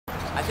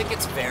I think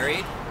it's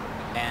varied,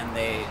 and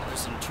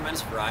there's a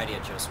tremendous variety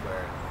at Joe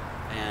Square,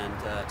 and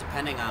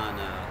depending on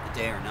the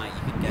day or night,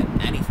 you can get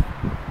anything.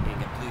 You can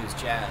get blues,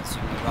 jazz,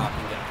 you can get rock,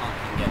 you can get punk,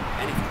 you can get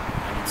anything.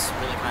 I mean, it's a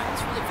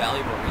really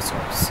valuable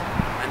resource,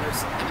 and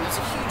there's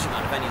a huge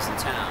amount of venues in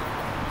town,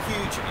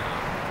 huge amount.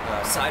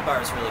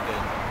 Sidebar is really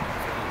good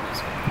for home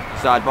music.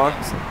 Sidebar?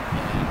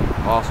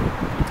 Yeah. Awesome.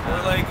 Or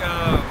like,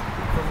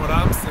 from what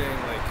I'm seeing,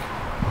 like,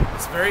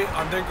 it's very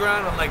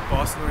underground, unlike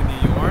Boston or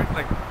New York.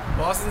 Like,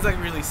 Boston's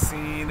like really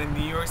seen, and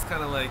New York's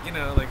kind of like, you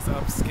know, like it's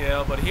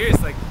upscale. But here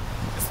it's like,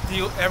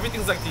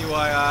 everything's like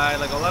DIY.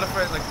 Like a lot of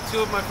friends, like two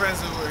of my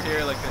friends who were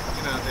here, like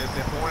you know,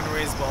 they're born and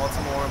raised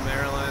Baltimore,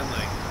 Maryland.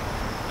 Like,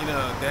 you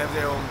know, they have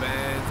their own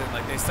bands and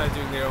like they start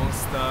doing their own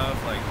stuff.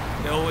 Like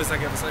they always like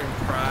have a certain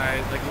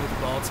pride, like with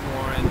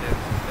Baltimore. And then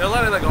there are a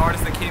lot of like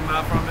artists that came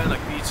out from it,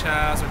 like Beach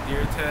House or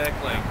Deer Tech.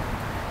 Like,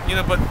 you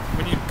know, but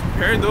when you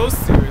compare those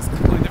two, it's a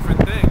completely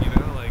different thing. You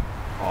know, like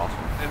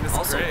awesome. And it's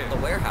also, great. the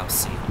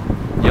warehouse scene.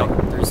 Yep.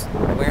 There's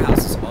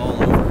warehouses all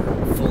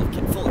over, full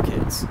of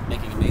kids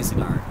making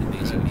amazing art,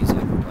 amazing music,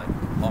 like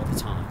all the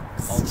time.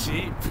 It's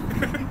cheap.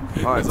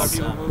 All right. That's why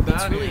people move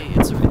down here.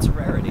 It's a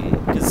rarity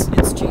because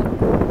it's cheap.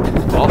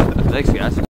 Awesome. Thanks, guys.